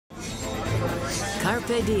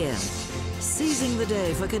CARPE Diem, seizing the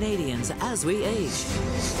day for Canadians as we age.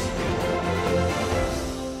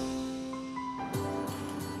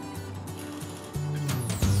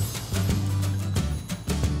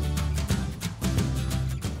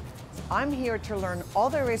 I'm here to learn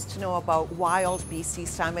all there is to know about wild BC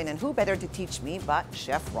salmon, and who better to teach me but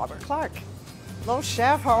Chef Robert Clark. Hello,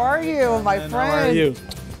 Chef. How are you, my friend? How are you?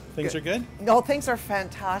 Things are good? No, things are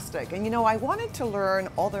fantastic. And you know, I wanted to learn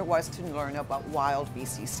all there was to learn about wild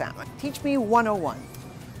BC salmon. Teach me 101.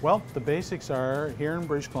 Well, the basics are, here in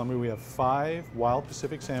British Columbia, we have 5 wild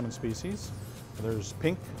Pacific salmon species. There's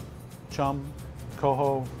pink, chum,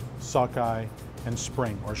 coho, sockeye, and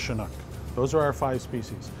spring, or chinook. Those are our 5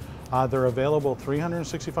 species. They're available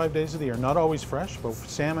 365 days of the year, not always fresh, but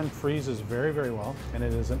salmon freezes very, very well, and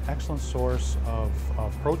it is an excellent source of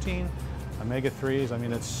protein, omega-3s. I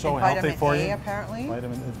mean, it's so healthy for you. Vitamin A,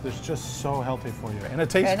 apparently. It's just so healthy for you, and it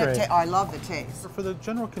tastes great. I love the taste. For the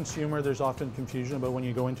general consumer, there's often confusion about when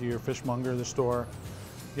you go into your fishmonger, the store,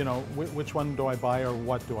 you know, which one do I buy or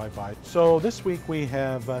what do I buy? So this week we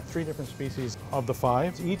have 3 different species of the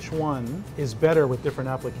 5. Each one is better with different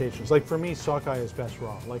applications. Like for me, sockeye is best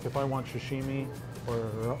raw. Like if I want sashimi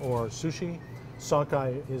or sushi,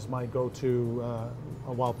 sockeye is my go-to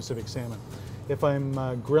wild Pacific salmon. If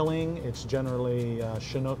I'm grilling, it's generally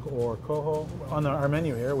chinook or coho. On our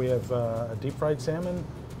menu here, we have a deep-fried salmon.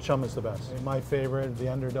 Chum is the best. My favorite, the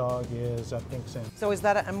underdog, is pink salmon. So is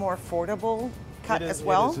that a more affordable cut as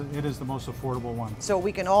well? It is the most affordable one. So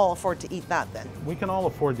we can all afford to eat that then? We can all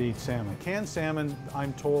afford to eat salmon. Canned salmon,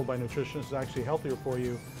 I'm told by nutritionists, is actually healthier for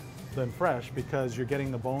you than fresh because you're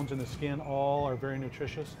getting the bones and the skin. All are very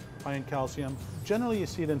nutritious, high in calcium. Generally you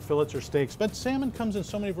see it in fillets or steaks, but salmon comes in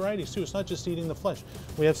so many varieties too. It's not just eating the flesh.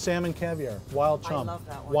 We have salmon caviar, wild chum, I love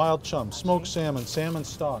that one. wild chum, smoked salmon, salmon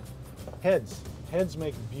stock, heads. Heads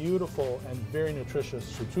make beautiful and very nutritious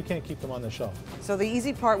soups. We can't keep them on the shelf. So the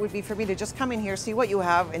easy part would be for me to just come in here, see what you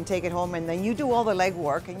have, and take it home, and then you do all the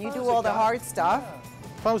legwork, and you do all the hard stuff. Yeah.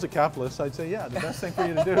 If I was a capitalist, I'd say, yeah, the best thing for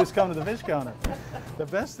you to do is come to the fish counter. The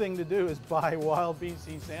best thing to do is buy wild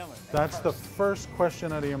BC salmon. That's the first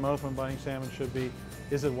question out of your mouth when buying salmon should be,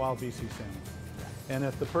 is it wild BC salmon? And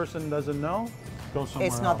if the person doesn't know, go somewhere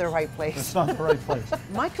else. It's not the right place. It's not the right place.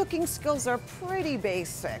 My cooking skills are pretty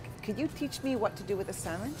basic. Could you teach me what to do with the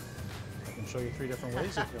salmon? I can show you 3 different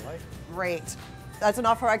ways if you like. Great. That's an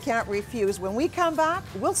offer I can't refuse. When we come back,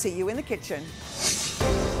 we'll see you in the kitchen.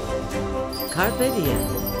 CARPE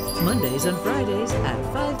Diem, Mondays and Fridays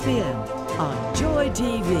at 5 p.m. on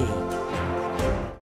JoyTV.